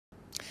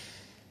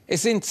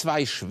Es sind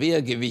zwei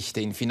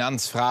Schwergewichte in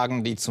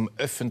Finanzfragen, die zum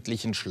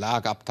öffentlichen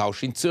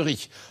Schlagabtausch in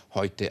Zürich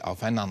heute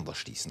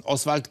aufeinanderstießen.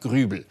 Oswald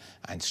Grübel,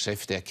 einst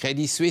Chef der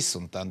Credit Suisse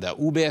und dann der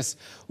UBS,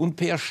 und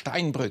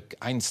Steinbrück,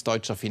 einst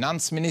deutscher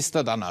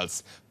Finanzminister, dann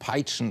als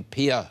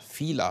Peitschenpeer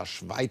vieler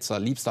Schweizer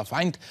liebster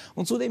Feind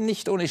und zudem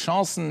nicht ohne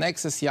Chancen,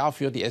 nächstes Jahr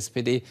für die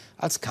SPD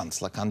als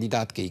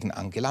Kanzlerkandidat gegen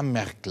Angela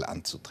Merkel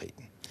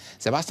anzutreten.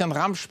 Sebastian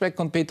Ramspeck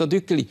und Peter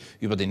Dückeli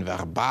über den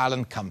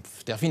verbalen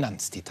Kampf der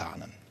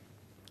Finanztitanen.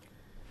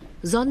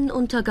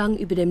 Sonnenuntergang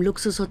über dem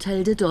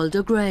Luxushotel de Dol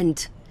de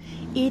Grand.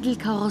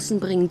 Edelkarossen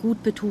bringen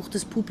gut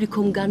betuchtes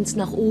Publikum ganz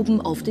nach oben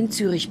auf den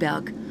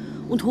Zürichberg.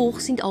 Und hoch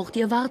sind auch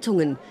die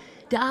Erwartungen.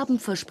 Der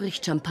Abend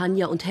verspricht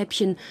Champagner und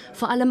Häppchen,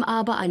 vor allem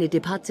aber eine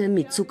Debatte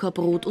mit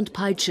Zuckerbrot und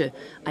Peitsche,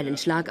 einen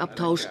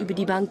Schlagabtausch über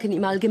die Banken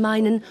im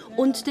Allgemeinen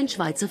und den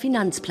Schweizer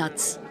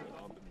Finanzplatz.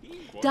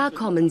 Da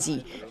kommen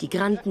sie, die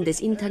Granden des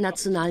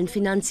internationalen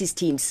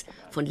Finanzsystems.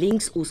 Von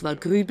links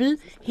Oswald Grübel,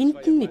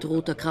 hinten mit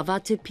roter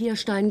Krawatte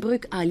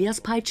Steinbrück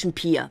alias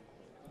Peitschenpeer.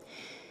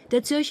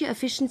 Der Zürcher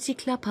Efficiency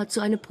Club hat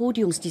zu einer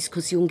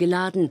Podiumsdiskussion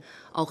geladen.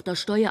 Auch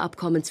das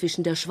Steuerabkommen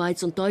zwischen der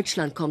Schweiz und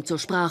Deutschland kommt zur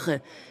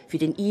Sprache. Für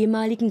den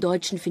ehemaligen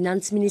deutschen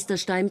Finanzminister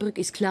Steinbrück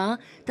ist klar,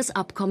 das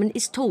Abkommen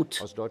ist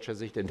tot. Aus deutscher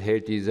Sicht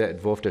enthält dieser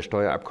Entwurf des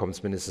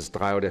Steuerabkommens mindestens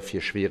 3 oder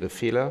 4 schwere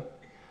Fehler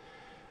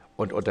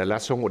und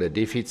Unterlassungen oder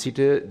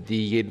Defizite,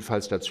 die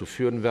jedenfalls dazu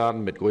führen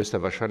werden, mit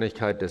größter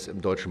Wahrscheinlichkeit, dass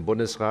im Deutschen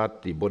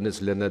Bundesrat die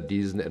Bundesländer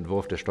diesen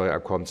Entwurf des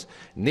Steuerabkommens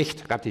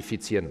nicht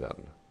ratifizieren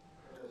werden.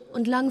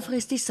 Und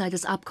langfristig sei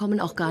das Abkommen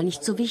auch gar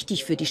nicht so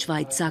wichtig für die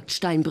Schweiz, sagt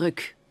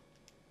Steinbrück.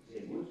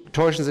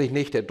 Täuschen Sie sich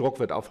nicht, der Druck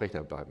wird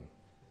aufrechter bleiben.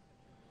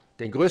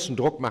 Den größten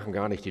Druck machen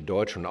gar nicht die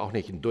Deutschen und auch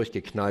nicht ein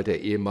durchgeknallter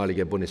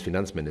ehemaliger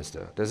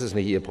Bundesfinanzminister. Das ist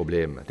nicht ihr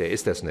Problem, der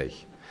ist das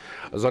nicht.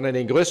 Sondern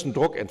den größten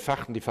Druck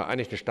entfachen die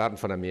Vereinigten Staaten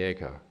von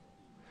Amerika.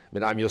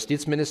 Mit einem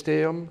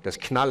Justizministerium, das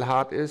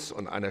knallhart ist,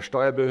 und einer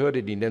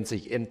Steuerbehörde, die nennt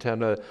sich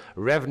Internal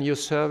Revenue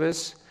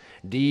Service,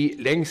 die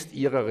längst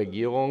ihrer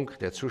Regierung,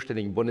 der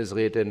zuständigen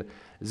Bundesrätin,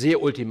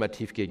 sehr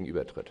ultimativ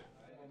gegenübertritt.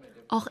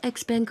 Auch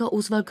Ex-Banker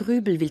Oswald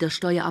Grübel will das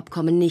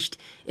Steuerabkommen nicht.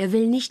 Er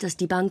will nicht, dass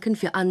die Banken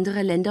für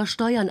andere Länder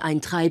Steuern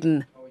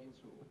eintreiben.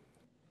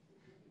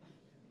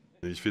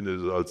 Ich finde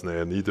es als eine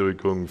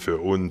Erniedrigung für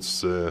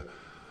uns,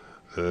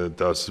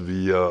 dass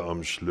wir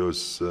am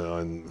Schluss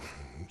ein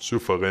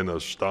souveräner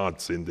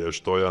Staat sind, der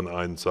Steuern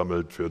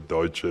einsammelt für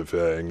Deutsche,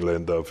 für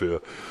Engländer,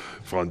 für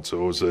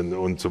Franzosen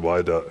und so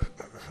weiter.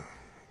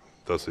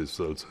 Das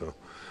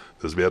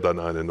wäre dann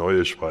eine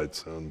neue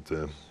Schweiz und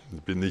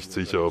ich bin nicht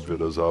sicher, ob wir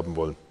das haben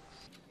wollen.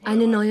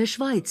 Eine neue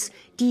Schweiz,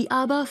 die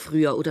aber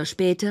früher oder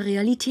später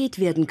Realität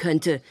werden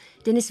könnte,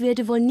 denn es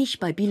werde wohl nicht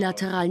bei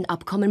bilateralen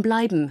Abkommen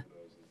bleiben.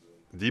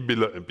 Die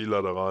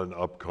bilateralen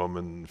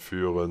Abkommen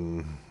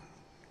führen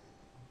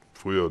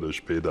früher oder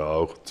später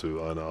auch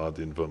zu einer Art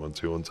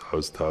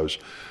Informationsaustausch,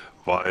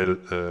 weil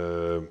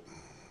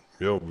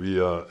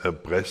wir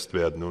erpresst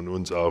werden und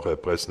uns auch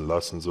erpressen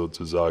lassen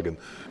sozusagen.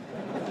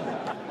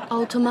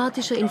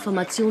 Automatischer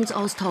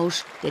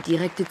Informationsaustausch, der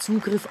direkte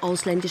Zugriff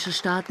ausländischer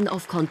Staaten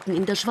auf Konten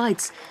in der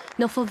Schweiz.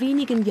 Noch vor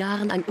wenigen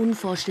Jahren ein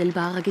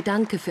unvorstellbarer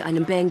Gedanke für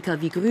einen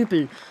Banker wie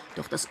Grübel.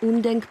 Doch das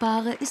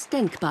Undenkbare ist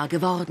denkbar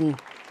geworden.